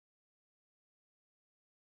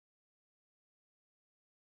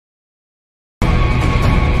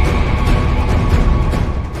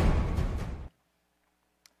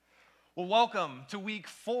Well, welcome to week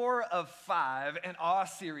 4 of 5 in our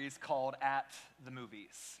series called At the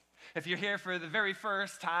Movies. If you're here for the very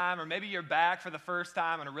first time, or maybe you're back for the first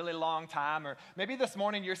time in a really long time, or maybe this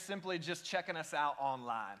morning you're simply just checking us out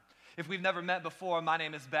online. If we've never met before, my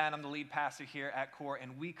name is Ben. I'm the lead pastor here at Core,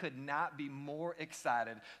 and we could not be more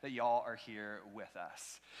excited that y'all are here with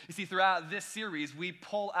us. You see, throughout this series, we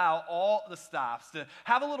pull out all the stops to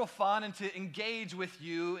have a little fun and to engage with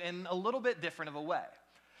you in a little bit different of a way.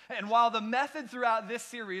 And while the method throughout this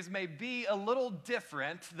series may be a little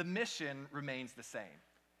different, the mission remains the same.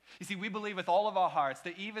 You see, we believe with all of our hearts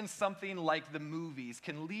that even something like the movies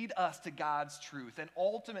can lead us to God's truth and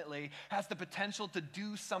ultimately has the potential to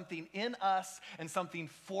do something in us and something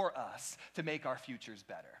for us to make our futures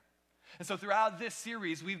better. And so throughout this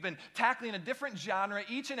series, we've been tackling a different genre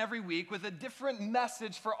each and every week with a different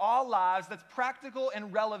message for our lives that's practical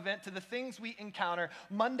and relevant to the things we encounter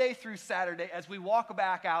Monday through Saturday as we walk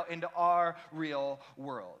back out into our real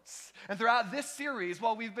worlds. And throughout this series,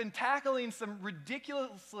 while we've been tackling some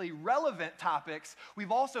ridiculously relevant topics,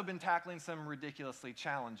 we've also been tackling some ridiculously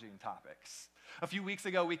challenging topics. A few weeks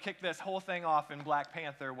ago, we kicked this whole thing off in Black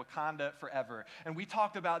Panther, Wakanda Forever, and we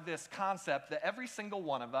talked about this concept that every single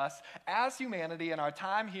one of us, as humanity in our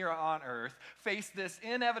time here on earth, face this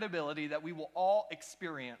inevitability that we will all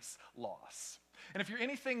experience loss. And if you're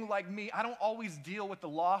anything like me, I don't always deal with the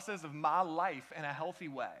losses of my life in a healthy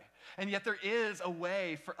way. And yet there is a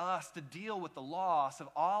way for us to deal with the loss of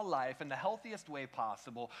our life in the healthiest way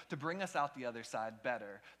possible to bring us out the other side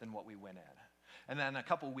better than what we went in. And then a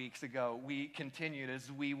couple weeks ago, we continued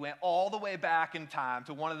as we went all the way back in time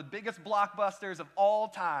to one of the biggest blockbusters of all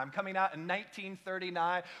time, coming out in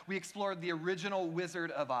 1939. We explored the original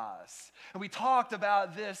Wizard of Oz. And we talked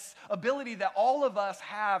about this ability that all of us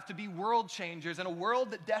have to be world changers in a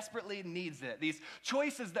world that desperately needs it. These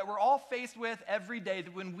choices that we're all faced with every day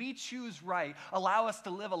that when we choose right, allow us to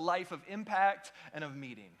live a life of impact and of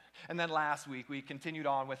meaning. And then last week, we continued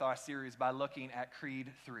on with our series by looking at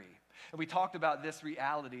Creed 3. And we talked about this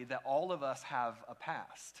reality that all of us have a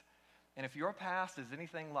past. And if your past is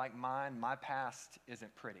anything like mine, my past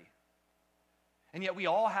isn't pretty. And yet we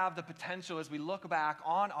all have the potential as we look back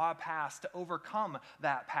on our past to overcome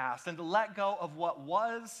that past and to let go of what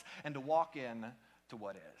was and to walk in to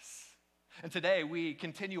what is. And today we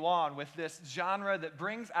continue on with this genre that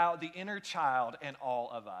brings out the inner child in all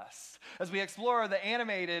of us as we explore the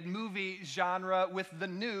animated movie genre with the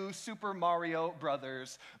new Super Mario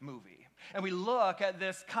Brothers movie. And we look at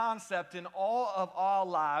this concept in all of our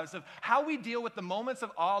lives of how we deal with the moments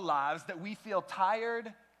of our lives that we feel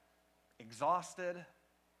tired, exhausted,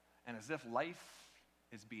 and as if life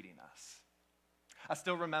is beating us. I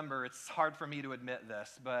still remember, it's hard for me to admit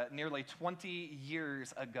this, but nearly 20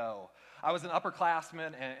 years ago, I was an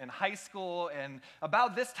upperclassman in high school, and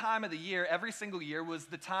about this time of the year, every single year, was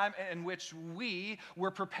the time in which we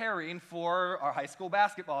were preparing for our high school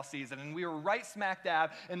basketball season, and we were right smack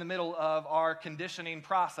dab in the middle of our conditioning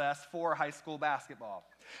process for high school basketball.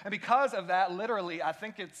 And because of that, literally, I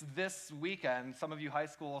think it's this weekend, some of you high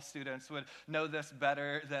school students would know this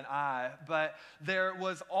better than I, but there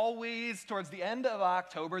was always, towards the end of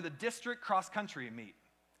October, the district cross-country meet.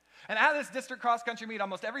 And at this district cross-country meet,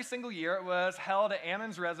 almost every single year, it was held at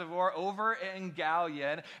Ammons Reservoir over in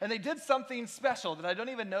Galion, and they did something special that I don't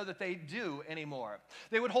even know that they do anymore.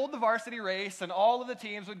 They would hold the varsity race, and all of the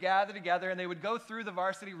teams would gather together, and they would go through the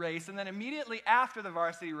varsity race, and then immediately after the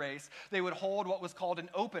varsity race, they would hold what was called an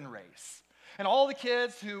open race. And all the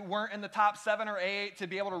kids who weren't in the top 7 or 8 to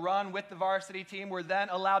be able to run with the varsity team were then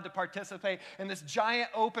allowed to participate in this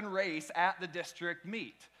giant open race at the district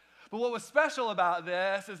meet. But what was special about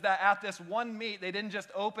this is that at this one meet, they didn't just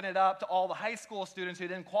open it up to all the high school students who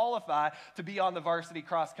didn't qualify to be on the varsity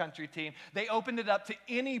cross-country team. They opened it up to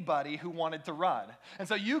anybody who wanted to run. And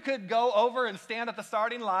so you could go over and stand at the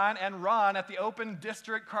starting line and run at the open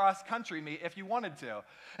district cross-country meet if you wanted to.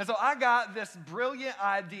 And so I got this brilliant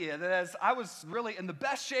idea that as I was really in the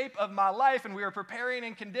best shape of my life and we were preparing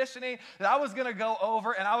and conditioning, that I was going to go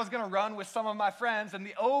over and I was going to run with some of my friends in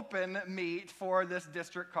the open meet for this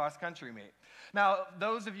district cross-country meet. Now,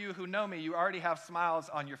 those of you who know me, you already have smiles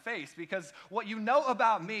on your face because what you know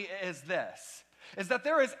about me is this, is that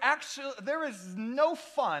there is no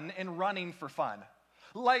fun in running for fun.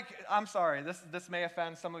 Like, I'm sorry, this may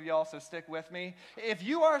offend some of y'all, so stick with me. If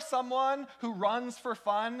you are someone who runs for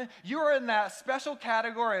fun, you are in that special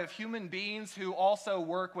category of human beings who also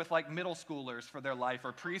work with like middle schoolers for their life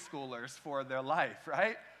or preschoolers for their life,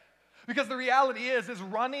 right? Because the reality is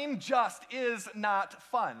running just is not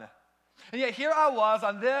fun. And yet here I was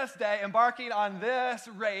on this day embarking on this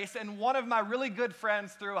race, and one of my really good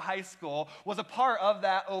friends through high school was a part of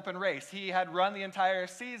that open race. He had run the entire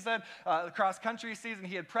season, the cross-country season.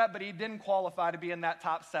 He had prepped, but he didn't qualify to be in that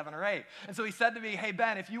top 7 or 8. And so he said to me, hey,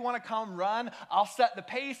 Ben, if you want to come run, I'll set the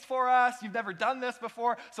pace for us. You've never done this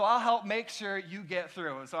before, so I'll help make sure you get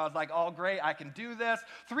through. And so I was like, oh, great, I can do this.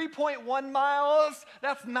 3.1 miles,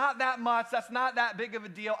 that's not that much. That's not that big of a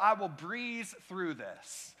deal. I will breeze through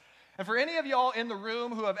this. And for any of y'all in the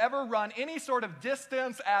room who have ever run any sort of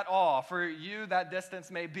distance at all, for you that distance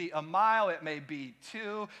may be a mile, it may be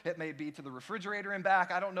 2, it may be to the refrigerator and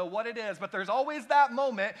back, I don't know what it is, but there's always that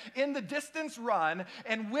moment in the distance run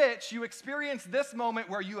in which you experience this moment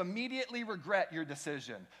where you immediately regret your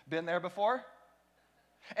decision. Been there before?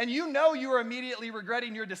 And you know you are immediately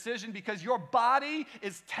regretting your decision because your body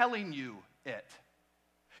is telling you it.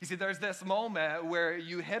 You see, there's this moment where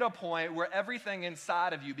you hit a point where everything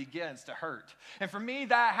inside of you begins to hurt. And for me,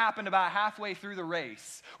 that happened about halfway through the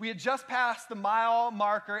race. We had just passed the mile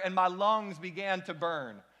marker and my lungs began to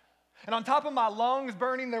burn. And on top of my lungs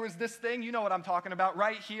burning, there was this thing, you know what I'm talking about,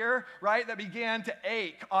 right here, right, that began to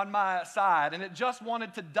ache on my side. And it just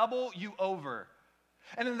wanted to double you over.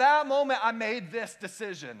 And in that moment, I made this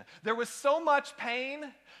decision. There was so much pain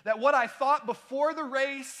that what I thought before the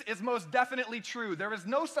race is most definitely true. There is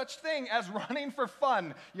no such thing as running for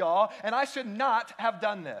fun, y'all, and I should not have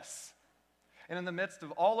done this. And in the midst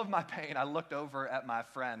of all of my pain, I looked over at my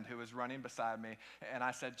friend who was running beside me, and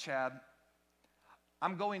I said, Chad,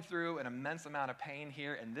 I'm going through an immense amount of pain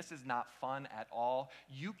here, and this is not fun at all.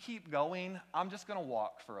 You keep going. I'm just going to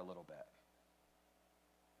walk for a little bit.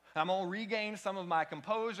 I'm going to regain some of my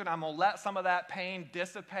composure, and I'm going to let some of that pain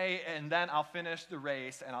dissipate, and then I'll finish the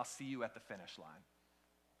race, and I'll see you at the finish line.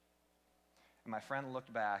 And my friend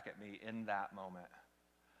looked back at me in that moment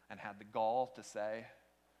and had the gall to say,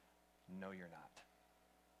 no, you're not.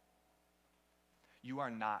 You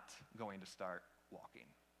are not going to start walking.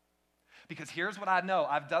 Because here's what I know.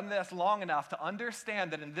 I've done this long enough to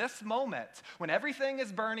understand that in this moment, when everything is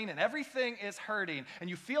burning and everything is hurting, and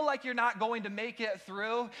you feel like you're not going to make it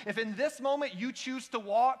through, if in this moment you choose to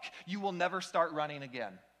walk, you will never start running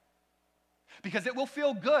again. Because it will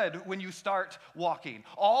feel good when you start walking.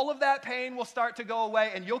 All of that pain will start to go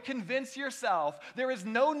away, and you'll convince yourself there is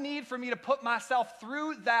no need for me to put myself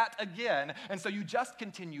through that again, and so you just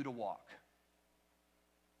continue to walk.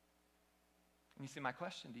 And you see, my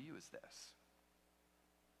question to you is this.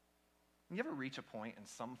 You ever reach a point in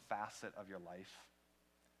some facet of your life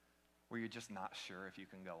where you're just not sure if you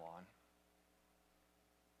can go on?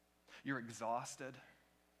 You're exhausted,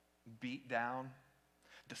 beat down,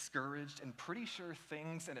 discouraged, and pretty sure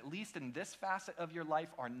things, and at least in this facet of your life,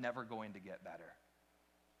 are never going to get better.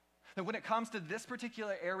 That when it comes to this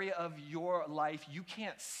particular area of your life, you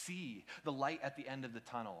can't see the light at the end of the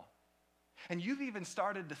tunnel. And you've even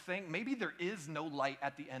started to think maybe there is no light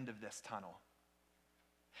at the end of this tunnel.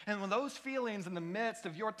 And when those feelings in the midst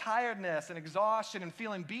of your tiredness and exhaustion and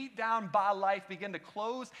feeling beat down by life begin to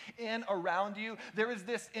close in around you, there is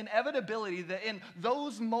this inevitability that in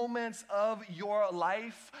those moments of your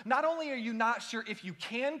life, not only are you not sure if you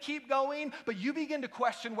can keep going, but you begin to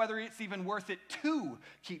question whether it's even worth it to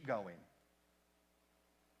keep going.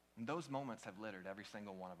 And those moments have littered every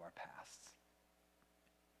single one of our pasts.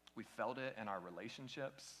 We felt it in our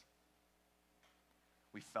relationships.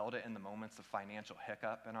 We felt it in the moments of financial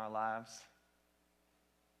hiccup in our lives.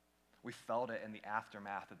 We felt it in the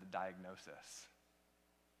aftermath of the diagnosis.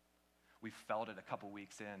 We felt it a couple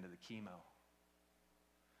weeks into the chemo.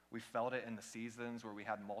 We felt it in the seasons where we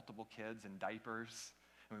had multiple kids in diapers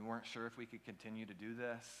and we weren't sure if we could continue to do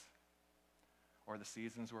this. Or the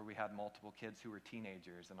seasons where we had multiple kids who were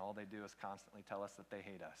teenagers and all they do is constantly tell us that they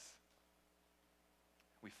hate us.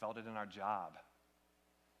 We felt it in our job.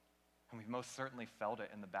 And we've most certainly felt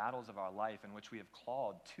it in the battles of our life in which we have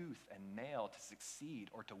clawed tooth and nail to succeed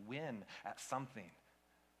or to win at something.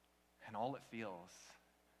 And all it feels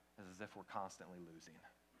is as if we're constantly losing.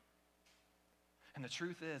 And the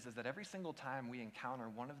truth is that every single time we encounter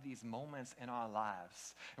one of these moments in our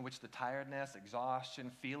lives in which the tiredness,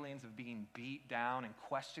 exhaustion, feelings of being beat down and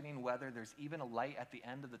questioning whether there's even a light at the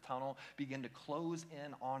end of the tunnel begin to close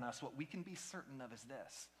in on us, what we can be certain of is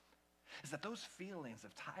this, is that those feelings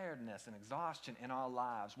of tiredness and exhaustion in our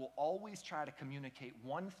lives will always try to communicate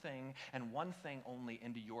one thing and one thing only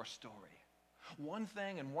into your story. One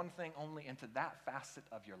thing and one thing only into that facet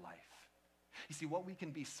of your life. You see, what we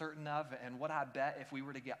can be certain of, and what I bet if we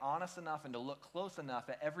were to get honest enough and to look close enough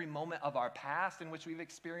at every moment of our past in which we've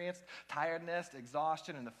experienced tiredness,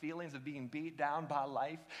 exhaustion, and the feelings of being beat down by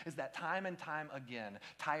life, is that time and time again,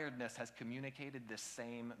 tiredness has communicated this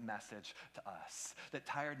same message to us, that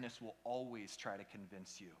tiredness will always try to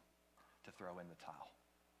convince you to throw in the towel.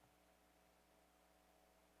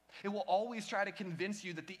 It will always try to convince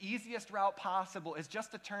you that the easiest route possible is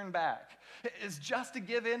just to turn back, is just to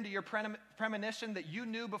give in to your premonition that you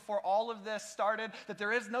knew before all of this started, that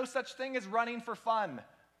there is no such thing as running for fun.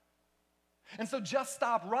 And so just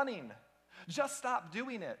stop running. Just stop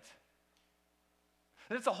doing it.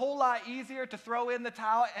 That it's a whole lot easier to throw in the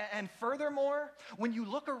towel. And furthermore, when you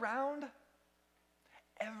look around,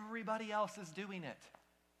 everybody else is doing it.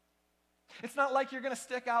 It's not like you're going to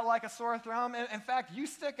stick out like a sore thumb. In fact, you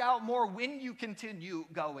stick out more when you continue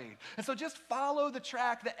going. And so just follow the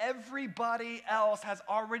track that everybody else has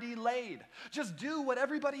already laid. Just do what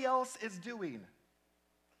everybody else is doing.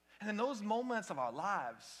 And in those moments of our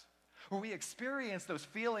lives where we experience those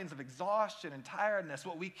feelings of exhaustion and tiredness,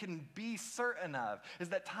 what we can be certain of is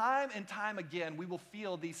that time and time again, we will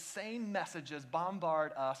feel these same messages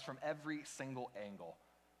bombard us from every single angle,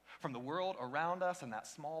 from the world around us and that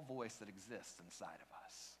small voice that exists inside of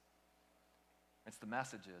us. It's the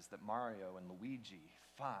messages that Mario and Luigi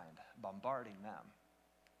find bombarding them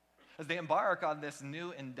as they embark on this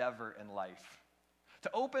new endeavor in life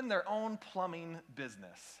to open their own plumbing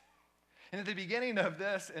business. And at the beginning of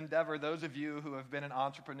this endeavor, those of you who have been an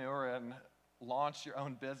entrepreneur and launched your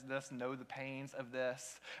own business know the pains of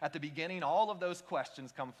this. At the beginning, all of those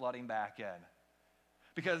questions come flooding back in.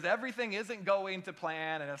 Because everything isn't going to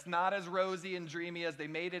plan, and it's not as rosy and dreamy as they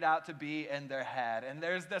made it out to be in their head. And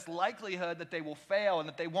there's this likelihood that they will fail and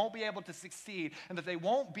that they won't be able to succeed and that they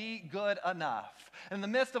won't be good enough. And in the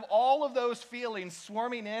midst of all of those feelings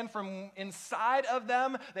swarming in from inside of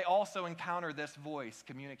them, they also encounter this voice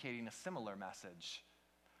communicating a similar message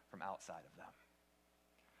from outside of them.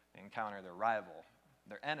 They encounter their rival,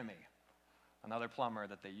 their enemy, another plumber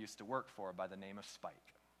that they used to work for by the name of Spike.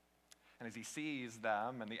 And as he sees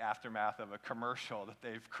them in the aftermath of a commercial that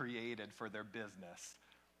they've created for their business,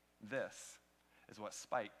 this is what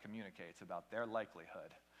Spike communicates about their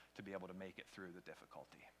likelihood to be able to make it through the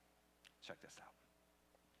difficulty. Check this out.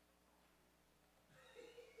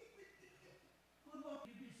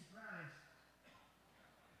 You'd be surprised.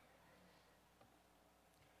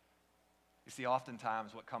 You see,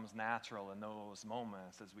 oftentimes what comes natural in those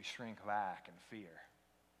moments is we shrink back in fear.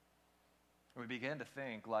 We begin to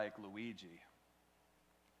think like Luigi.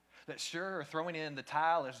 That sure, throwing in the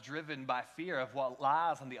towel is driven by fear of what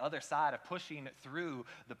lies on the other side of pushing through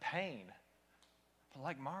the pain. But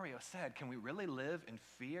like Mario said, can we really live in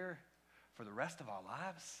fear for the rest of our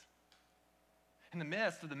lives? In the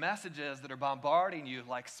midst of the messages that are bombarding you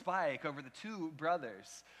like Spike over the two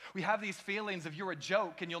brothers, we have these feelings of you're a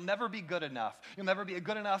joke and you'll never be good enough. You'll never be a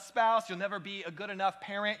good enough spouse. You'll never be a good enough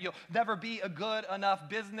parent. You'll never be a good enough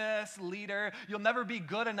business leader. You'll never be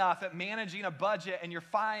good enough at managing a budget and your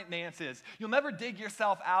finances. You'll never dig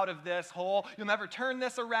yourself out of this hole. You'll never turn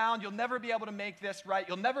this around. You'll never be able to make this right.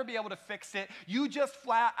 You'll never be able to fix it. You just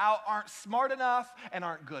flat out aren't smart enough and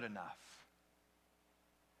aren't good enough.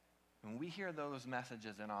 When we hear those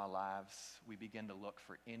messages in our lives, we begin to look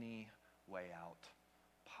for any way out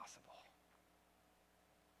possible.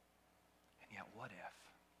 And yet, what if?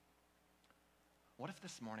 What if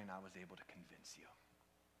this morning I was able to convince you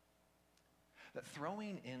that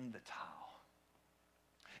throwing in the towel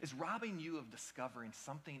is robbing you of discovering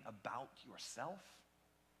something about yourself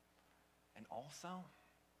and also,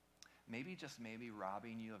 maybe just maybe,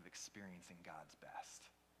 robbing you of experiencing God's best?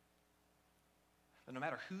 That no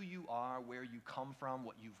matter who you are, where you come from,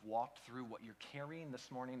 what you've walked through, what you're carrying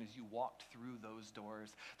this morning as you walked through those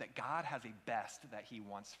doors, that God has a best that he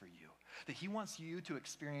wants for you. That he wants you to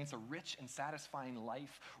experience a rich and satisfying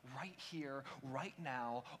life right here, right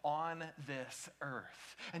now, on this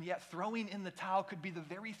earth. And yet throwing in the towel could be the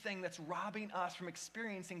very thing that's robbing us from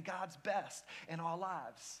experiencing God's best in our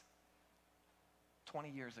lives.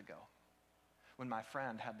 20 years ago, when my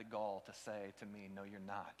friend had the gall to say to me, "No, you're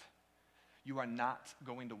not. You are not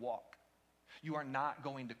going to walk. You are not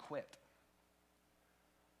going to quit."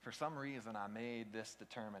 For some reason, I made this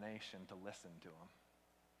determination to listen to him.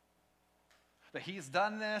 that he's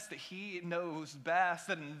done this, that he knows best,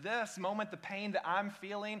 that in this moment, the pain that I'm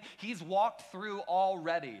feeling, he's walked through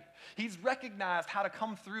already. He's recognized how to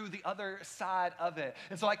come through the other side of it.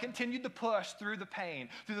 And so I continued to push through the pain,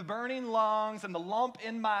 through the burning lungs and the lump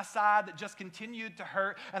in my side that just continued to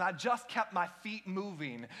hurt, and I just kept my feet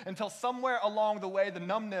moving until somewhere along the way, the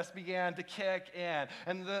numbness began to kick in,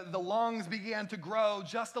 and the lungs began to grow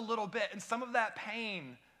just a little bit, and some of that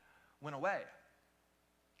pain went away.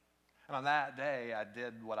 And on that day, I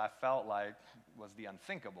did what I felt like was the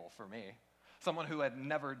unthinkable for me. Someone who had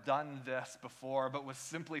never done this before, but was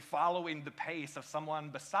simply following the pace of someone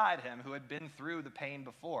beside him who had been through the pain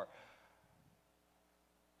before.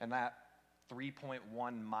 In that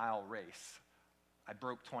 3.1 mile race, I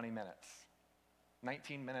broke 20 minutes,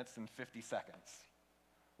 19 minutes and 50 seconds,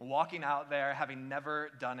 walking out there having never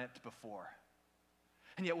done it before.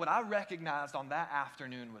 And yet what I recognized on that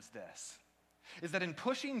afternoon was this, is that in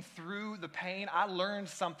pushing through the pain, I learned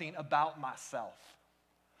something about myself.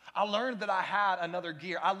 I learned that I had another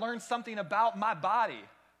gear. I learned something about my body,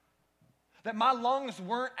 that my lungs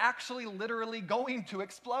weren't actually literally going to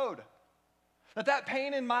explode, that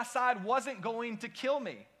pain in my side wasn't going to kill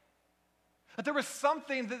me, that there was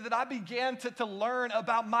something that I began to learn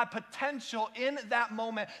about my potential in that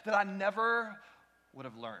moment that I never would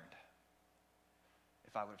have learned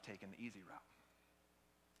if I would have taken the easy route.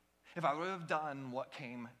 If I would have done what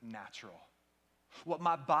came natural, what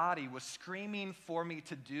my body was screaming for me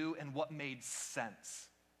to do and what made sense.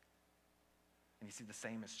 And you see, the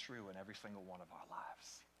same is true in every single one of our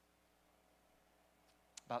lives.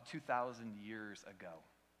 About 2,000 years ago,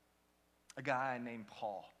 a guy named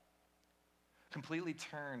Paul completely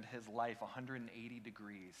turned his life 180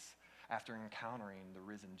 degrees after encountering the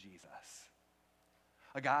risen Jesus.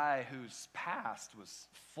 A guy whose past was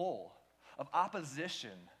full of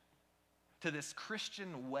opposition to this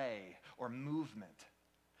Christian way or movement,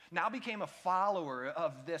 now became a follower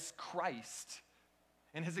of this Christ.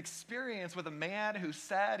 And his experience with a man who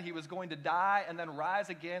said he was going to die and then rise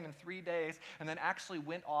again in 3 days, and then actually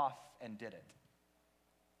went off and did it.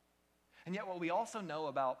 And yet what we also know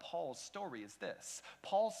about Paul's story is this.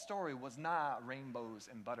 Paul's story was not rainbows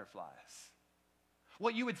and butterflies.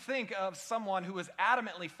 What you would think of someone who was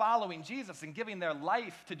adamantly following Jesus and giving their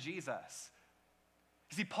life to Jesus.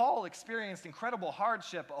 You see, Paul experienced incredible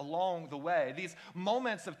hardship along the way. These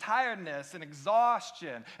moments of tiredness and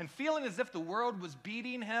exhaustion and feeling as if the world was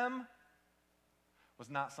beating him was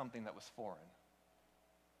not something that was foreign.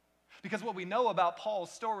 Because what we know about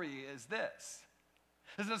Paul's story is this.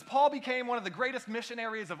 Is that as Paul became one of the greatest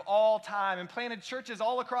missionaries of all time and planted churches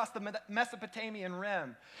all across the Mesopotamian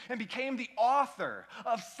rim and became the author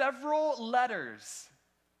of several letters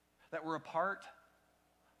that were a part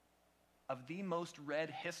of the most read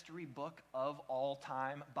history book of all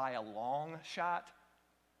time by a long shot,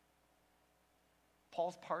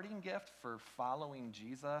 Paul's parting gift for following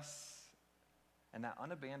Jesus in that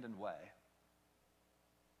unabandoned way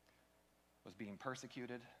was being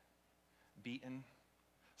persecuted, beaten,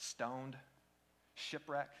 stoned,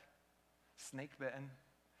 shipwrecked, snake-bitten,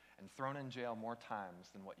 and thrown in jail more times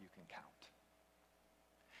than what you can count.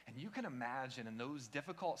 And you can imagine in those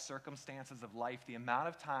difficult circumstances of life the amount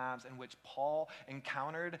of times in which Paul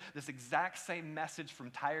encountered this exact same message from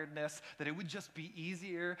tiredness, that it would just be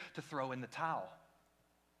easier to throw in the towel.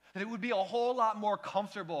 That it would be a whole lot more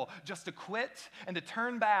comfortable just to quit and to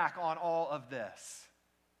turn back on all of this.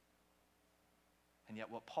 And yet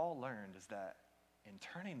what Paul learned is that in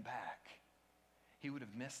turning back, he would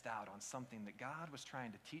have missed out on something that God was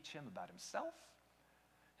trying to teach him about himself,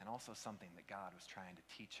 and also something that God was trying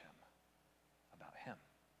to teach him about him.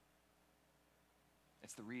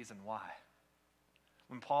 It's the reason why,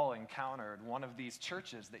 when Paul encountered one of these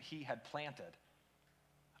churches that he had planted,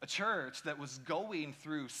 a church that was going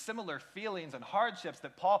through similar feelings and hardships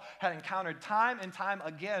that Paul had encountered time and time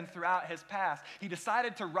again throughout his past, he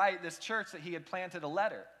decided to write this church that he had planted a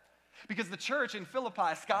letter. Because the church in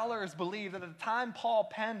Philippi, scholars believe that at the time Paul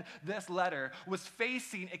penned this letter, was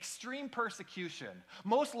facing extreme persecution,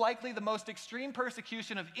 most likely the most extreme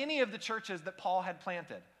persecution of any of the churches that Paul had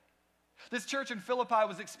planted. This church in Philippi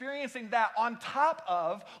was experiencing that on top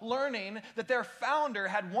of learning that their founder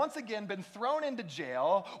had once again been thrown into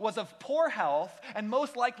jail, was of poor health, and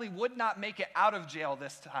most likely would not make it out of jail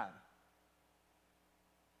this time.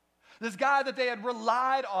 This guy that they had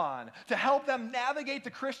relied on to help them navigate the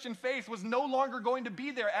Christian faith was no longer going to be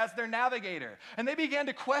there as their navigator. And they began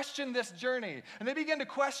to question this journey. And they began to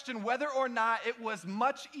question whether or not it was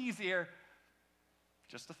much easier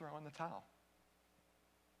just to throw in the towel,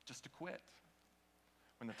 just to quit.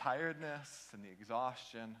 When the tiredness and the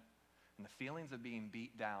exhaustion and the feelings of being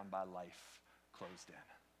beat down by life closed in.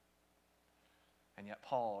 And yet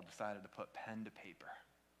Paul decided to put pen to paper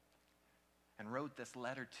and wrote this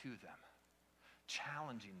letter to them,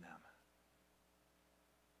 challenging them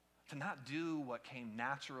to not do what came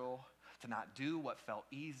natural, to not do what felt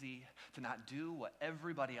easy, to not do what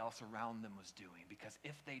everybody else around them was doing, because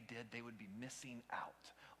if they did, they would be missing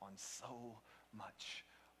out on so much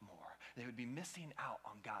more. They would be missing out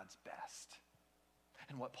on God's best.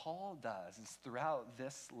 And what Paul does is throughout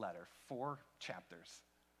this letter, 4 chapters,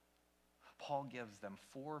 Paul gives them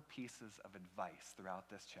 4 pieces of advice throughout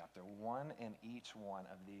this chapter, one in each one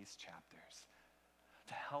of these chapters,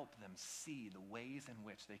 to help them see the ways in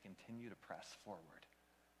which they continue to press forward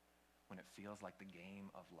when it feels like the game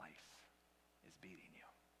of life is beating you.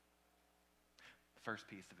 The first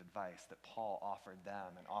piece of advice that Paul offered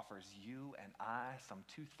them and offers you and I some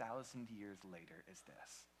 2,000 years later is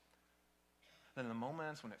this: that in the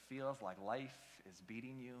moments when it feels like life is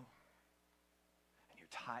beating you and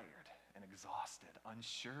you're tired and exhausted,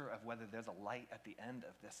 unsure of whether there's a light at the end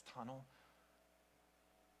of this tunnel,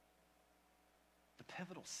 the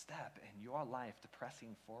pivotal step in your life to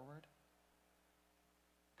pressing forward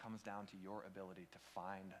comes down to your ability to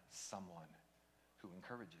find someone who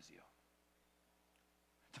encourages you.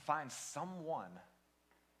 To find someone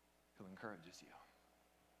who encourages you.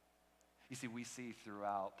 You see, we see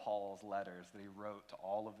throughout Paul's letters that he wrote to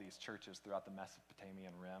all of these churches throughout the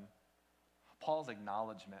Mesopotamian Rim, Paul's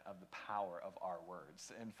acknowledgement of the power of our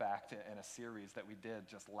words. In fact, in a series that we did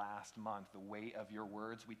just last month, The Weight of Your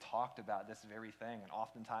Words, we talked about this very thing, and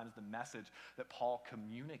oftentimes the message that Paul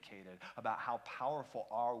communicated about how powerful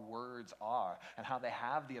our words are and how they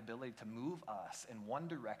have the ability to move us in one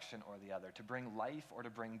direction or the other, to bring life or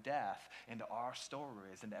to bring death into our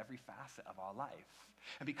stories, into every facet of our life.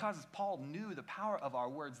 And because Paul knew the power of our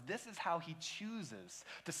words, this is how he chooses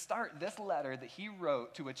to start this letter that he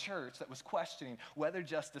wrote to a church that was questioning whether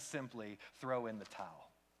just to simply throw in the towel.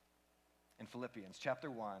 In Philippians chapter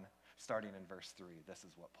 1, starting in verse 3, this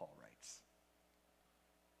is what Paul writes.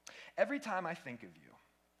 Every time I think of you,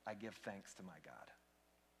 I give thanks to my God.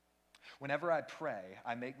 Whenever I pray,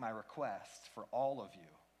 I make my requests for all of you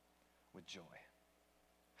with joy.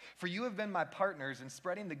 For you have been my partners in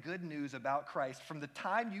spreading the good news about Christ from the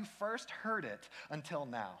time you first heard it until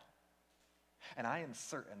now. And I am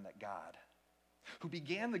certain that God, who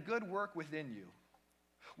began the good work within you,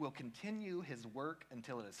 will continue his work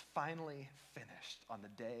until it is finally finished on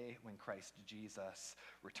the day when Christ Jesus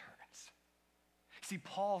returns. See,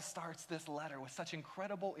 Paul starts this letter with such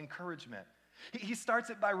incredible encouragement. He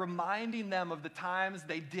starts it by reminding them of the times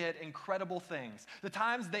they did incredible things, the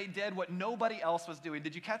times they did what nobody else was doing.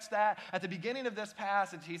 Did you catch that? At the beginning of this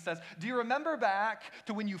passage, he says, do you remember back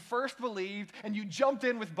to when you first believed and you jumped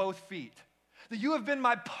in with both feet? That you have been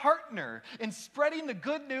my partner in spreading the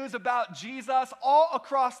good news about Jesus all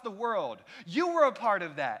across the world. You were a part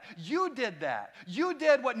of that. You did that. You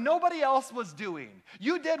did what nobody else was doing.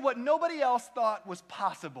 You did what nobody else thought was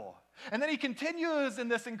possible. And then he continues in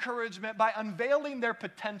this encouragement by unveiling their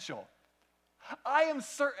potential. I am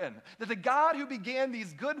certain that the God who began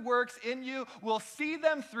these good works in you will see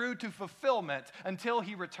them through to fulfillment until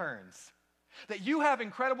he returns. That you have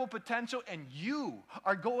incredible potential and you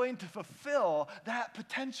are going to fulfill that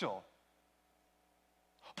potential.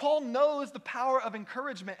 Paul knows the power of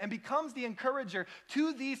encouragement and becomes the encourager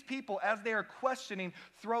to these people as they are questioning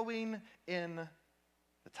throwing in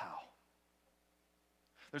the towel.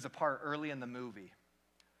 There's a part early in the movie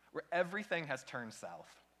where everything has turned south.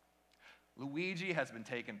 Luigi has been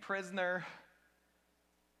taken prisoner.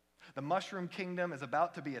 The Mushroom Kingdom is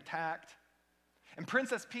about to be attacked. And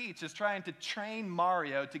Princess Peach is trying to train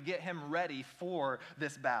Mario to get him ready for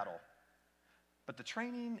this battle. But the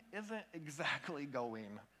training isn't exactly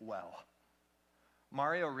going well.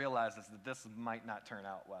 Mario realizes that this might not turn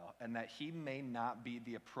out well and that he may not be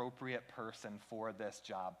the appropriate person for this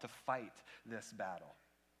job to fight this battle.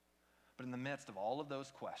 But in the midst of all of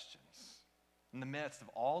those questions, in the midst of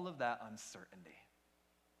all of that uncertainty,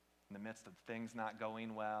 in the midst of things not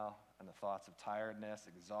going well and the thoughts of tiredness,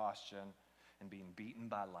 exhaustion, and being beaten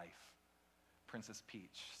by life, Princess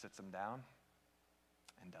Peach sits him down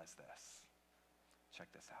and does this.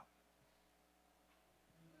 Check this out.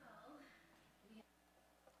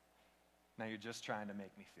 Now you're just trying to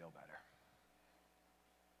make me feel better.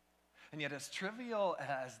 And yet, as trivial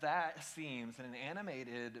as that seems in an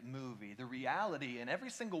animated movie, the reality in every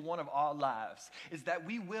single one of our lives is that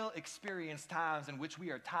we will experience times in which we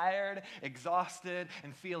are tired, exhausted,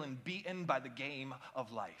 and feeling beaten by the game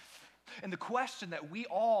of life. And the question that we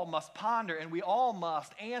all must ponder and we all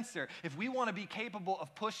must answer if we want to be capable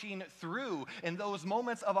of pushing through in those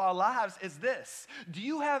moments of our lives is this: do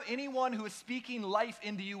you have anyone who is speaking life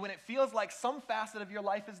into you when it feels like some facet of your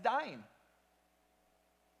life is dying?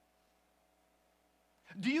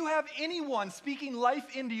 Do you have anyone speaking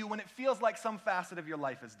life into you when it feels like some facet of your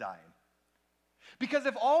life is dying? Because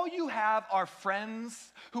if all you have are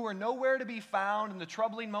friends who are nowhere to be found in the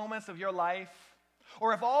troubling moments of your life,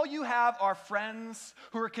 or if all you have are friends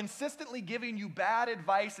who are consistently giving you bad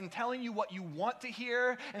advice and telling you what you want to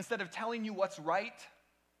hear instead of telling you what's right,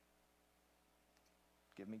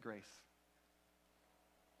 give me grace.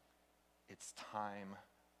 It's time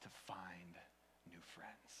to find new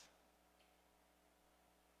friends.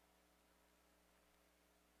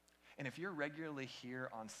 And if you're regularly here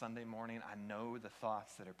on Sunday morning, I know the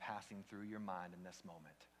thoughts that are passing through your mind in this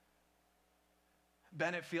moment.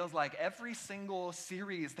 Ben, it feels like every single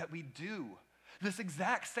series that we do, this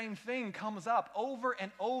exact same thing comes up over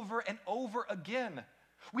and over and over again.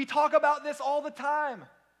 We talk about this all the time.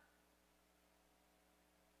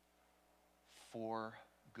 For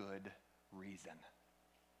good reason.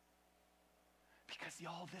 Because,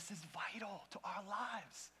 y'all, this is vital to our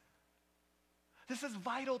lives. This is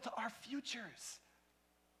vital to our futures.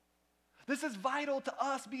 This is vital to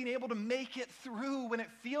us being able to make it through when it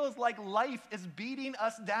feels like life is beating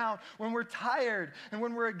us down, when we're tired and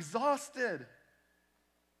when we're exhausted.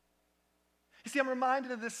 You see, I'm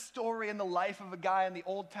reminded of this story in the life of a guy in the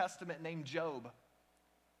Old Testament named Job.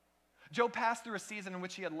 Job passed through a season in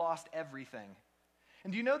which he had lost everything.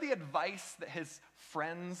 And do you know the advice that his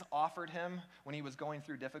friends offered him when he was going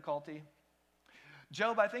through difficulty?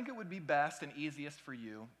 Job, I think it would be best and easiest for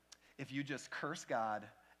you if you just curse God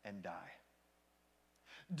and die.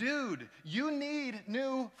 Dude, you need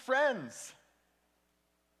new friends.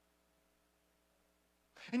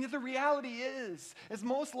 And yet the reality is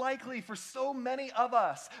most likely for so many of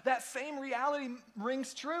us, that same reality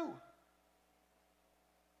rings true.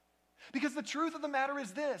 Because the truth of the matter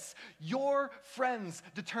is this: your friends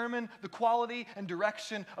determine the quality and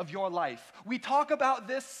direction of your life. We talk about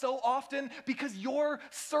this so often because your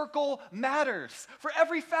circle matters. For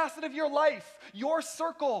every facet of your life, your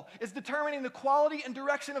circle is determining the quality and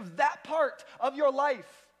direction of that part of your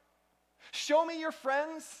life. Show me your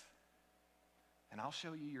friends, and I'll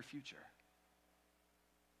show you your future.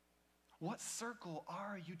 What circle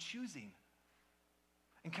are you choosing?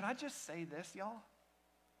 And can I just say this, y'all?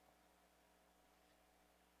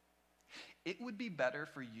 It would be better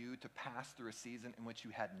for you to pass through a season in which you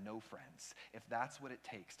had no friends, if that's what it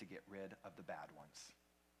takes to get rid of the bad ones.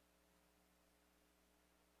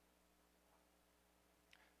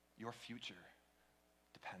 Your future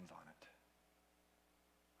depends on it.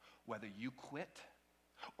 Whether you quit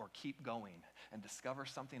or keep going and discover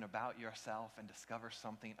something about yourself and discover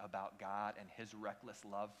something about God and His reckless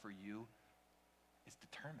love for you is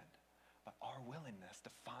determined by our willingness to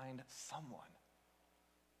find someone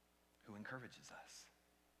who encourages us.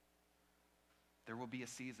 There will be a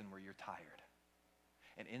season where you're tired.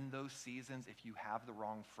 And in those seasons, if you have the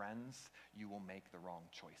wrong friends, you will make the wrong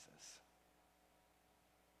choices.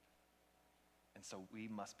 And so we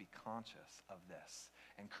must be conscious of this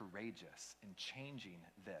and courageous in changing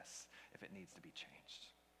this if it needs to be changed.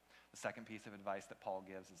 The second piece of advice that Paul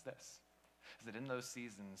gives is this: is that in those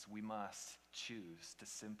seasons, we must choose to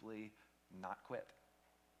simply not quit.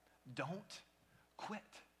 Don't quit.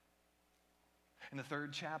 In the 3rd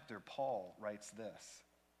chapter, Paul writes this: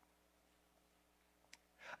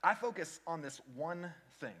 I focus on this one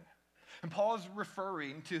thing. And Paul is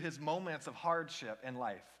referring to his moments of hardship in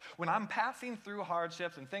life. When I'm passing through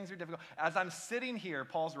hardships and things are difficult, as I'm sitting here,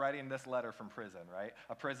 Paul's writing this letter from prison, right?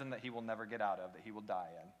 A prison that he will never get out of, that he will die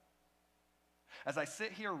in. As I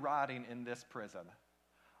sit here rotting in this prison,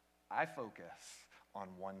 I focus on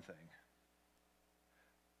one thing: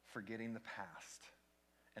 forgetting the past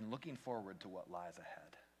and looking forward to what lies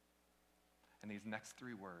ahead. And these next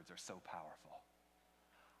 3 words are so powerful.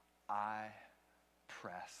 I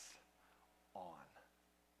press on.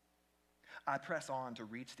 I press on to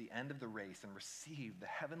reach the end of the race and receive the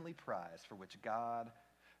heavenly prize for which God,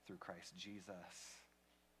 through Christ Jesus,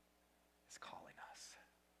 is calling us.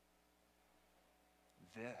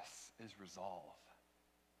 This is resolve.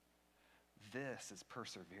 This is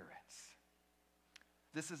perseverance.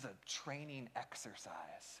 This is a training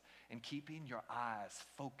exercise in keeping your eyes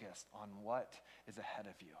focused on what is ahead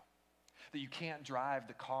of you. That you can't drive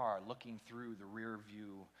the car looking through the rear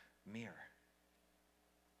view mirror.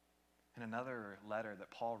 In another letter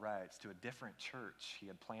that Paul writes to a different church he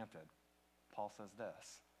had planted, Paul says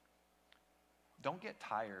this: don't get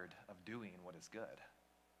tired of doing what is good.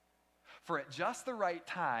 For at just the right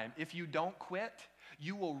time, if you don't quit,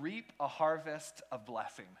 you will reap a harvest of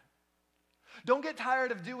blessing. Don't get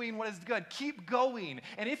tired of doing what is good. Keep going.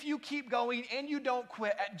 And if you keep going and you don't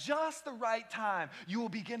quit, at just the right time, you will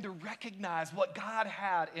begin to recognize what God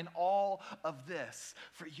had in all of this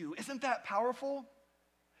for you. Isn't that powerful?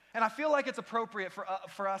 And I feel like it's appropriate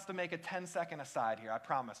for us to make a 10-second aside here. I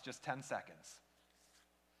promise, just 10 seconds.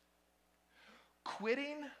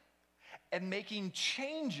 Quitting and making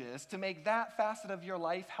changes to make that facet of your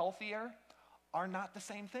life healthier are not the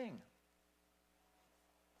same thing.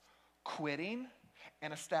 Quitting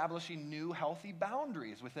and establishing new healthy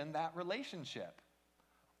boundaries within that relationship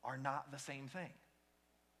are not the same thing.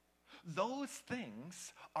 Those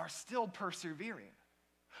things are still persevering,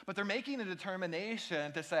 but they're making a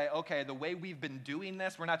determination to say, okay, the way we've been doing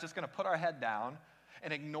this, we're not just going to put our head down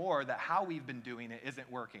and ignore that how we've been doing it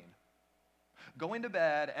isn't working. Going to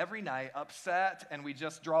bed every night upset, and we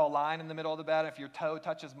just draw a line in the middle of the bed. If your toe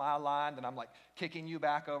touches my line, then I'm like kicking you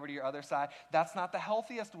back over to your other side. That's not the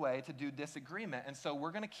healthiest way to do disagreement. And so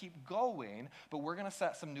we're going to keep going, but we're going to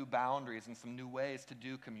set some new boundaries and some new ways to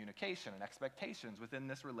do communication and expectations within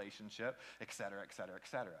this relationship, et cetera, et cetera, et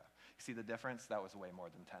cetera. You see the difference? That was way more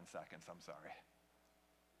than 10 seconds. I'm sorry.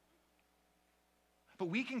 But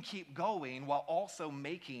we can keep going while also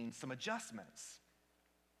making some adjustments.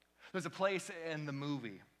 There's a place in the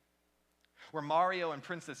movie where Mario and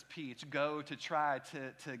Princess Peach go to try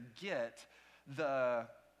to get the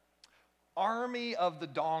army of the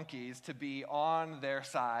donkeys to be on their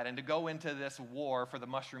side and to go into this war for the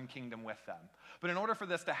Mushroom Kingdom with them. But in order for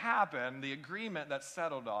this to happen, the agreement that's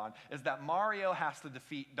settled on is that Mario has to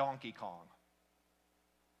defeat Donkey Kong.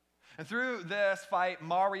 And through this fight,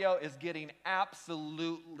 Mario is getting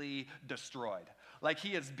absolutely destroyed. Like he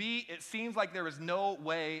is beat, it seems like there is no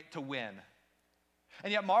way to win.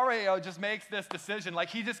 And yet Mario just makes this decision, like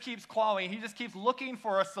he just keeps clawing, he just keeps looking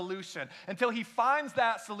for a solution until he finds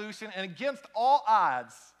that solution, and against all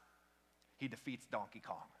odds, he defeats Donkey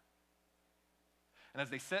Kong. And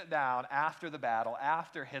as they sit down after the battle,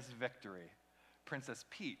 after his victory, Princess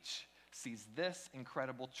Peach sees this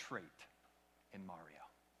incredible trait in Mario.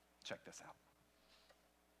 Check this out.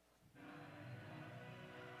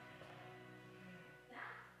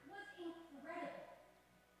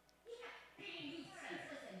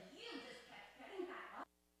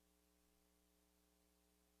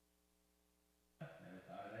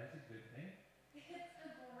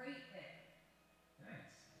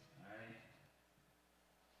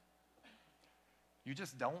 You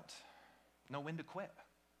just don't know when to quit.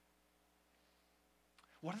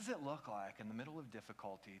 What does it look like in the middle of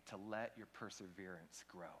difficulty to let your perseverance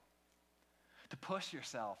grow? To push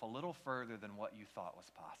yourself a little further than what you thought was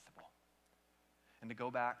possible. And to go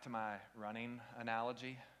back to my running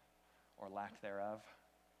analogy, or lack thereof,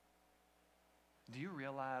 do you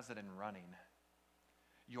realize that in running,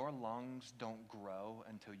 your lungs don't grow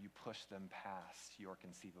until you push them past your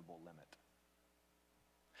conceivable limit?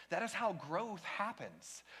 That is how growth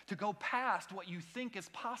happens, to go past what you think is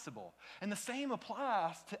possible. And the same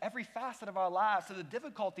applies to every facet of our lives, to the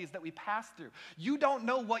difficulties that we pass through. You don't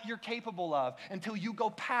know what you're capable of until you go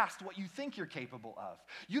past what you think you're capable of.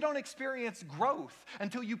 You don't experience growth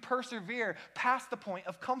until you persevere past the point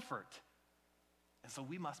of comfort. And so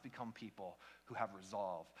we must become people who have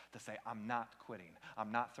resolve to say, I'm not quitting.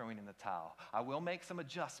 I'm not throwing in the towel. I will make some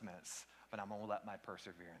adjustments, but I'm going to let my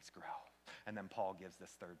perseverance grow. And then Paul gives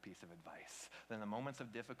this third piece of advice. That in the moments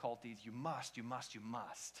of difficulties, you must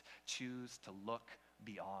choose to look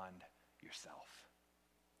beyond yourself.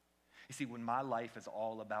 You see, when my life is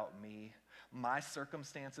all about me, my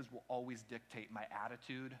circumstances will always dictate my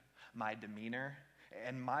attitude, my demeanor,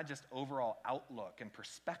 and my just overall outlook and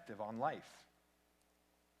perspective on life.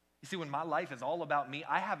 You see, when my life is all about me,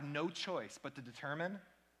 I have no choice but to determine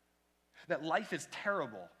that life is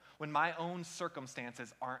terrible when my own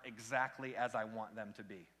circumstances aren't exactly as I want them to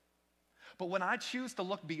be. But when I choose to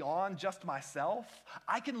look beyond just myself,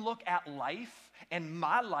 I can look at life and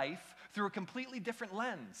my life through a completely different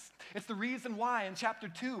lens. It's the reason why in chapter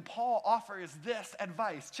 2, Paul offers this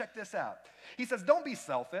advice. Check this out. He says, don't be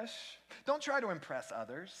selfish. Don't try to impress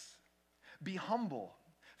others. Be humble,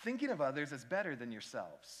 thinking of others as better than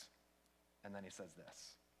yourselves. And then he says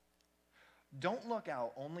this. Don't look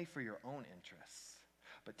out only for your own interests,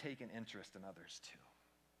 but take an interest in others too.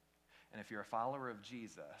 And if you're a follower of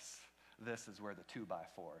Jesus, this is where the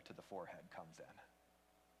 2x4 to the forehead comes in.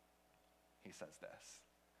 He says this.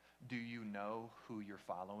 Do you know who you're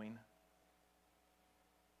following?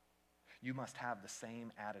 You must have the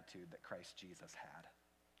same attitude that Christ Jesus had.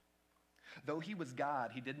 Though he was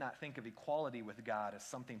God, he did not think of equality with God as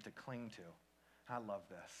something to cling to. I love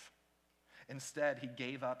this. Instead, he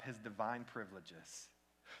gave up his divine privileges,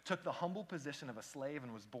 took the humble position of a slave,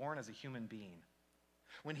 and was born as a human being.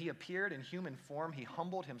 When he appeared in human form, he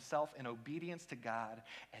humbled himself in obedience to God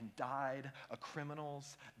and died a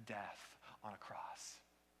criminal's death on a cross.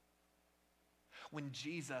 When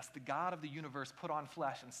Jesus, the God of the universe, put on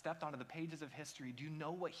flesh and stepped onto the pages of history, do you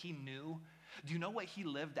know what he knew? Do you know what he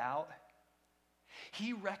lived out?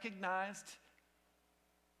 He recognized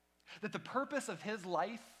that the purpose of his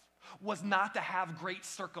life was not to have great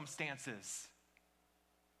circumstances.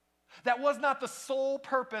 That was not the sole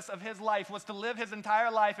purpose of his life, was to live his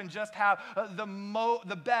entire life and just have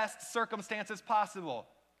the best circumstances possible.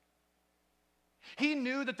 He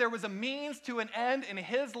knew that there was a means to an end in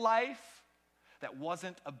his life that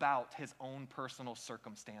wasn't about his own personal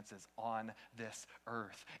circumstances on this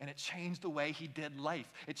earth. And it changed the way he did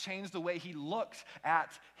life. It changed the way he looked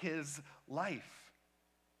at his life.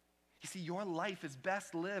 You see, your life is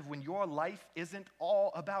best lived when your life isn't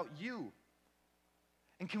all about you.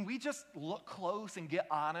 And can we just look close and get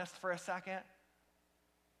honest for a second?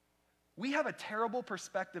 We have a terrible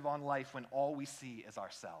perspective on life when all we see is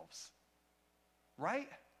ourselves, right?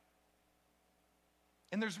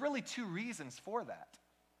 And there's really two reasons for that.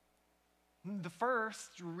 The first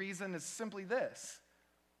reason is simply this.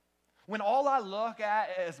 When all I look at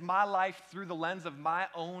is my life through the lens of my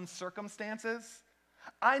own circumstances,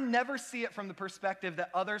 I never see it from the perspective that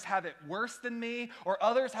others have it worse than me or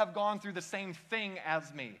others have gone through the same thing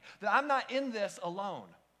as me, that I'm not in this alone.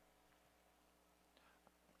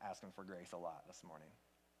 I'm asking for grace a lot this morning.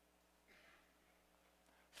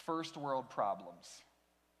 First world problems.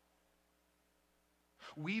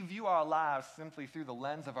 We view our lives simply through the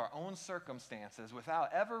lens of our own circumstances without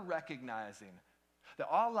ever recognizing that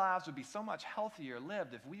our lives would be so much healthier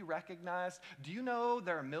lived if we recognized, do you know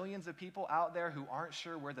there are millions of people out there who aren't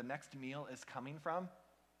sure where the next meal is coming from?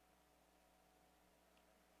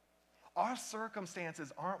 Our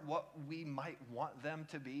circumstances aren't what we might want them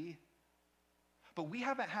to be, but we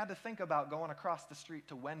haven't had to think about going across the street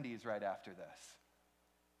to Wendy's right after this.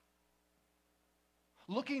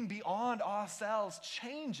 Looking beyond ourselves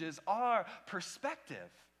changes our perspective.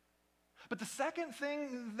 But the second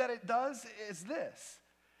thing that it does is this,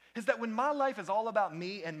 is that when my life is all about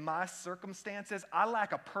me and my circumstances, I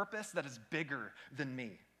lack a purpose that is bigger than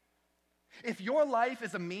me. If your life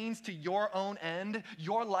is a means to your own end,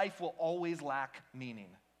 your life will always lack meaning.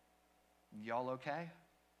 Y'all okay?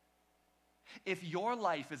 If your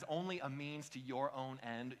life is only a means to your own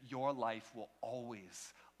end, your life will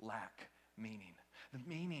always lack meaning. The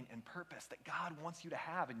meaning and purpose that God wants you to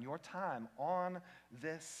have in your time on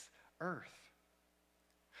this earth.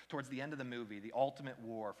 Towards the end of the movie, the ultimate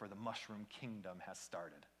war for the Mushroom Kingdom has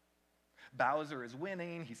started. Bowser is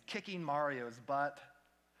winning, he's kicking Mario's butt.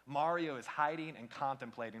 Mario is hiding and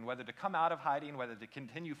contemplating whether to come out of hiding, whether to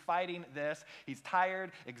continue fighting this. He's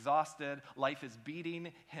tired, exhausted, life is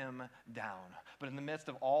beating him down. But in the midst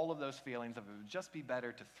of all of those feelings of it would just be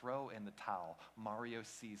better to throw in the towel, Mario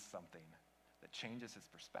sees something that changes his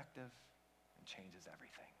perspective and changes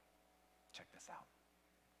everything. Check this out.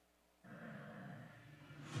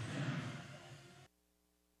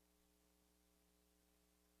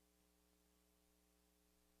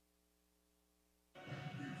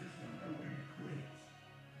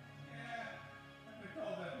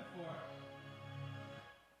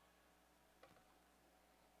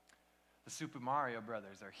 The Super Mario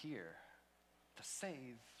Brothers are here to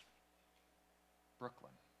save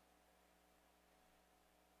Brooklyn.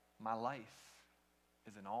 My life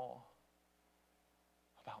isn't all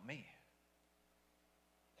about me.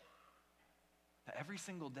 That every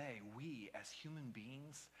single day, we as human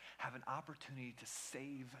beings have an opportunity to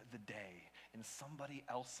save the day in somebody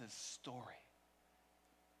else's story.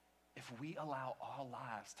 If we allow our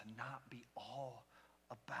lives to not be all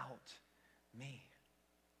about me.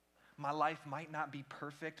 My life might not be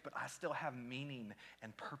perfect, but I still have meaning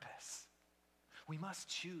and purpose. We must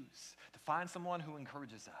choose to find someone who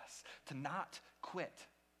encourages us, to not quit,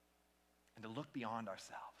 and to look beyond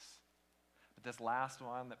ourselves. But this last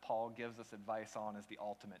one that Paul gives us advice on is the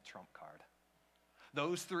ultimate trump card.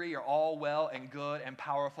 Those three are all well and good and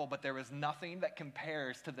powerful, but there is nothing that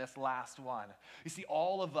compares to this last one. You see,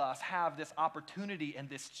 all of us have this opportunity and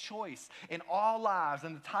this choice in our lives,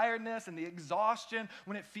 and the tiredness and the exhaustion,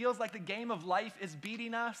 when it feels like the game of life is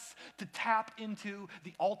beating us, to tap into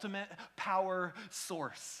the ultimate power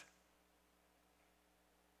source.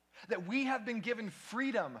 That we have been given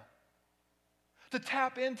freedom to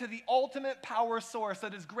tap into the ultimate power source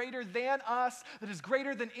that is greater than us, that is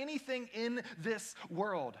greater than anything in this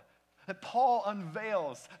world. That Paul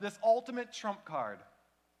unveils this ultimate trump card.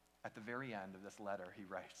 At the very end of this letter, he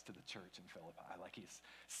writes to the church in Philippi, like he's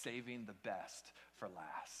saving the best for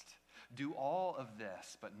last. Do all of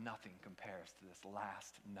this, but nothing compares to this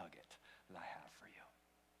last nugget that I have for you.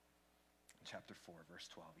 In chapter 4, verse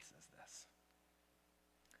 12, he says this.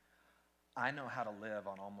 I know how to live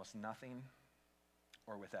on almost nothing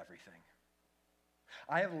or with everything.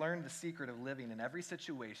 I have learned the secret of living in every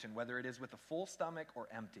situation, whether it is with a full stomach or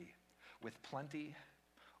empty, with plenty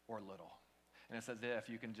or little. And it's as if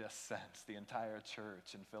you can just sense the entire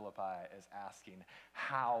church in Philippi is asking,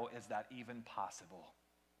 how is that even possible?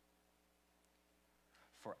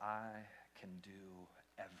 For I can do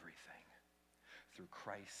everything through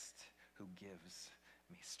Christ who gives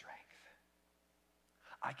me strength.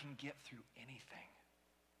 I can get through anything.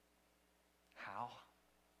 How?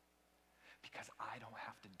 Because I don't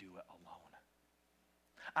have to do it alone.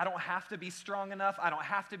 I don't have to be strong enough. I don't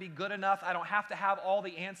have to be good enough. I don't have to have all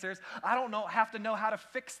the answers. I don't have to know how to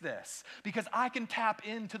fix this because I can tap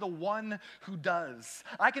into the one who does.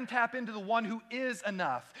 I can tap into the one who is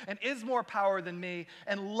enough and is more power than me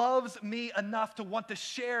and loves me enough to want to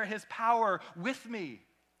share his power with me.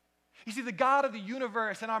 You see, the God of the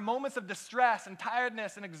universe in our moments of distress and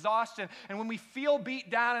tiredness and exhaustion, and when we feel beat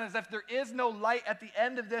down and as if there is no light at the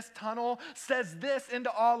end of this tunnel, says this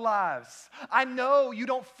into our lives. I know you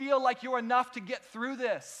don't feel like you're enough to get through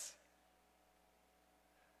this,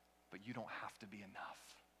 but you don't have to be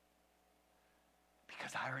enough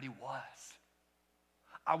because I already was.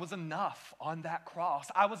 I was enough on that cross.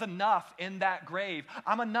 I was enough in that grave.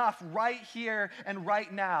 I'm enough right here and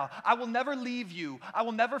right now. I will never leave you. I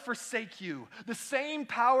will never forsake you. The same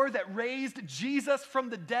power that raised Jesus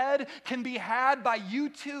from the dead can be had by you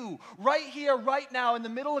too, right here, right now, in the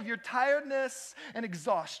middle of your tiredness and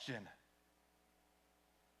exhaustion.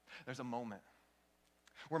 There's a moment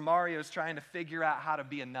where Mario's trying to figure out how to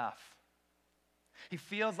be enough. He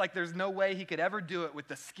feels like there's no way he could ever do it with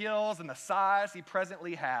the skills and the size he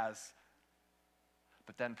presently has.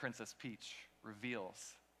 But then Princess Peach reveals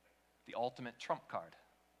the ultimate trump card,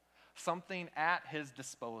 something at his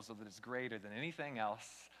disposal that is greater than anything else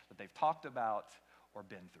that they've talked about or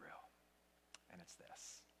been through. And it's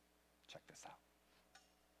this. Check this out.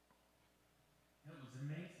 That was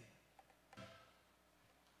amazing.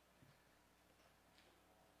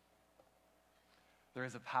 There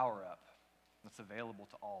is a power-up that's available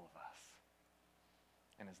to all of us.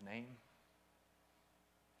 And his name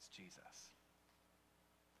is Jesus.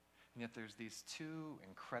 And yet there's these two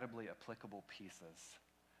incredibly applicable pieces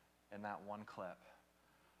in that one clip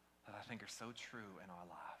that I think are so true in our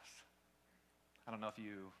lives. I don't know if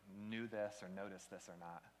you knew this or noticed this or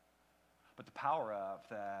not, but the power-up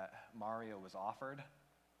that Mario was offered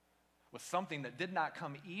was something that did not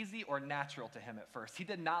come easy or natural to him at first. He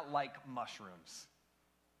did not like mushrooms.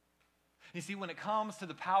 You see, when it comes to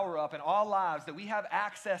the power-up in our lives, that we have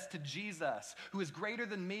access to Jesus, who is greater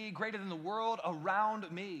than me, greater than the world around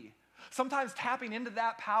me. Sometimes tapping into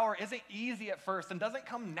that power isn't easy at first and doesn't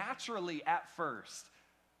come naturally at first.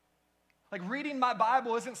 Like reading my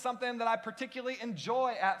Bible isn't something that I particularly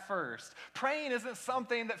enjoy at first. Praying isn't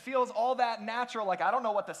something that feels all that natural. Like, I don't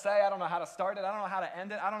know what to say. I don't know how to start it. I don't know how to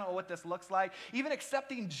end it. I don't know what this looks like. Even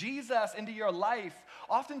accepting Jesus into your life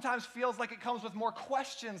oftentimes feels like it comes with more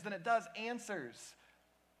questions than it does answers.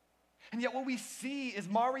 And yet what we see is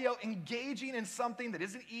Mario engaging in something that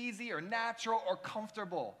isn't easy or natural or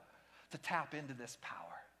comfortable to tap into this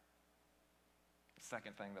power. The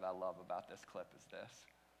second thing that I love about this clip is this.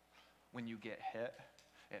 When you get hit,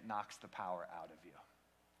 it knocks the power out of you.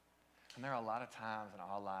 And there are a lot of times in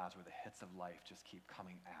our lives where the hits of life just keep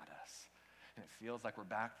coming at us. And it feels like we're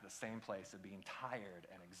back to the same place of being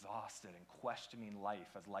tired and exhausted and questioning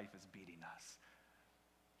life as life is beating us.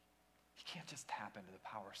 You can't just tap into the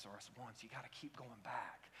power source once. You got to keep going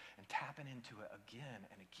back and tapping into it again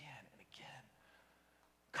and again and again.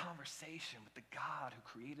 Conversation with the God who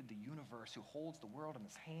created the universe, who holds the world in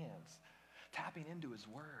his hands. Tapping into his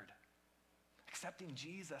word. Accepting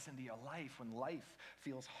Jesus into your life when life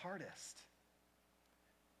feels hardest.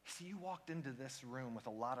 See, you walked into this room with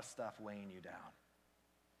a lot of stuff weighing you down.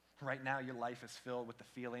 Right now, your life is filled with the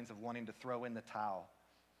feelings of wanting to throw in the towel.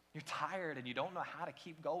 You're tired and you don't know how to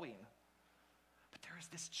keep going. But there is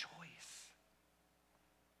this choice.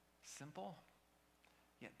 Simple,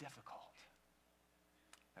 yet difficult,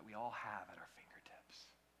 that we all have at our fingertips.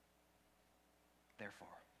 Therefore,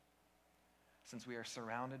 since we are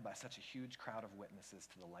surrounded by such a huge crowd of witnesses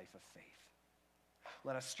to the life of faith,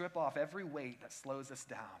 let us strip off every weight that slows us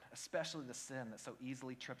down, especially the sin that so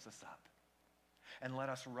easily trips us up. And let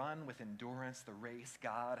us run with endurance the race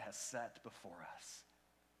God has set before us.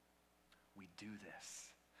 We do this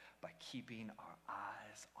by keeping our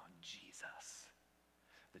eyes on Jesus,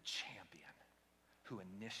 the champion who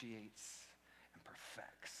initiates and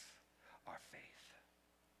perfects our faith.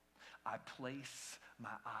 I place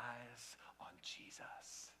my eyes on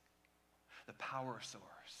Jesus, the power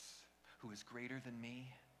source who is greater than me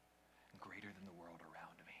and greater than the world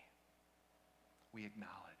around me. We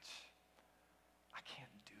acknowledge, I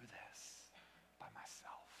can't do this by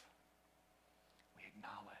myself. We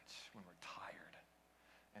acknowledge when we're tired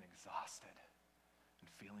and exhausted and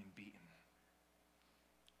feeling beaten,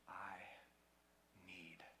 I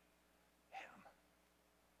need him.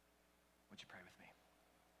 Would you pray with me?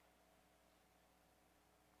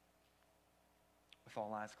 With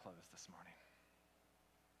all eyes closed this morning.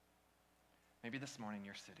 Maybe this morning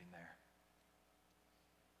you're sitting there.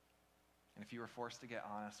 And if you were forced to get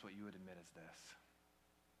honest, what you would admit is this.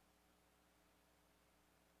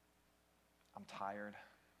 I'm tired.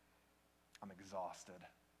 I'm exhausted.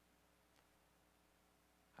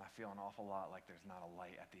 I feel an awful lot like there's not a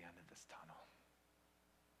light at the end of this tunnel.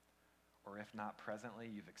 Or if not presently,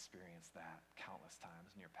 you've experienced that countless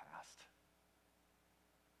times in your past.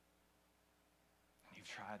 You've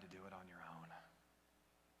tried to do it on your own.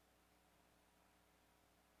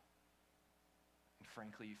 And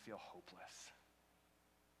frankly, you feel hopeless.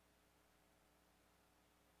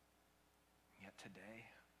 And yet today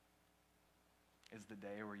is the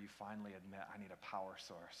day where you finally admit, I need a power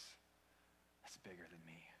source that's bigger than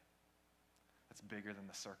me, that's bigger than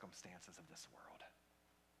the circumstances of this world.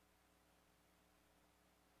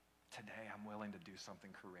 Today, I'm willing to do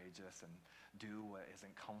something courageous and do what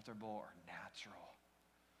isn't comfortable or natural,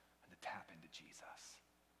 and to tap into Jesus,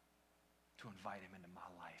 to invite him into my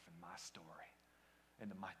life and my story,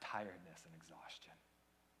 into my tiredness and exhaustion.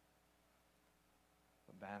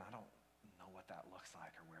 But Ben, I don't know what that looks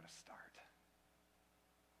like or where to start.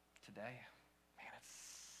 Today, man,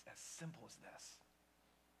 it's as simple as this.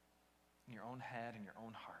 In your own head, in your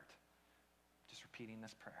own heart, just repeating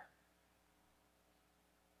this prayer.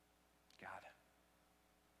 God,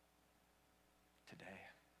 today,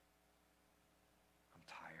 I'm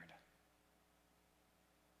tired.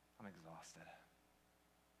 I'm exhausted.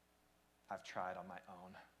 I've tried on my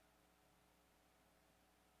own.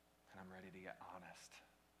 And I'm ready to get honest.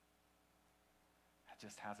 It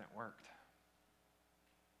just hasn't worked.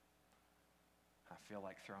 I feel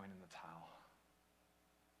like throwing in the towel.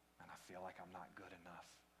 And I feel like I'm not good enough.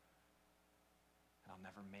 And I'll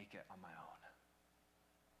never make it on my own.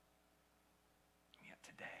 And yet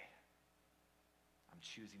today, I'm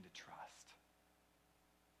choosing to trust.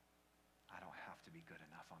 I don't have to be good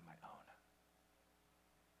enough on my own.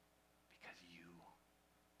 Because you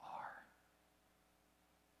are.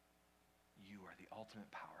 You are the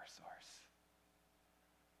ultimate power source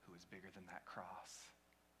who is bigger than that cross,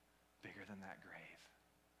 bigger than that grave,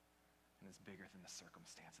 and is bigger than the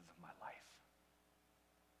circumstances of my life.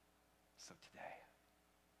 So today,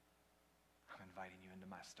 I'm inviting you into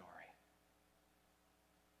my story.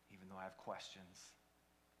 Even though I have questions,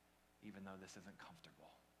 even though this isn't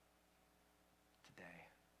comfortable,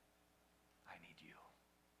 today, I need you.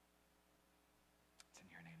 It's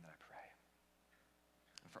in your name that I pray.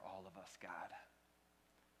 And for all of us, God,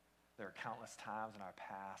 there are countless times in our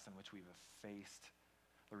past in which we've faced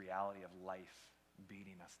the reality of life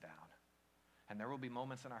beating us down. And there will be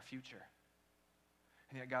moments in our future.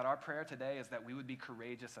 And yet, God, our prayer today is that we would be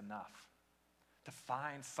courageous enough to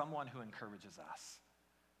find someone who encourages us,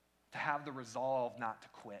 to have the resolve not to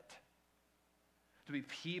quit, to be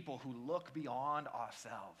people who look beyond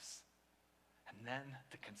ourselves, and then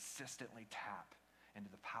to consistently tap into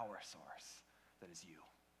the power source that is you.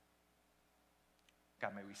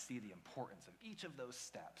 God, may we see the importance of each of those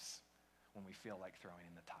steps when we feel like throwing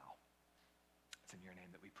in the towel. It's in your name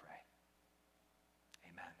that we pray.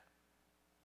 Amen.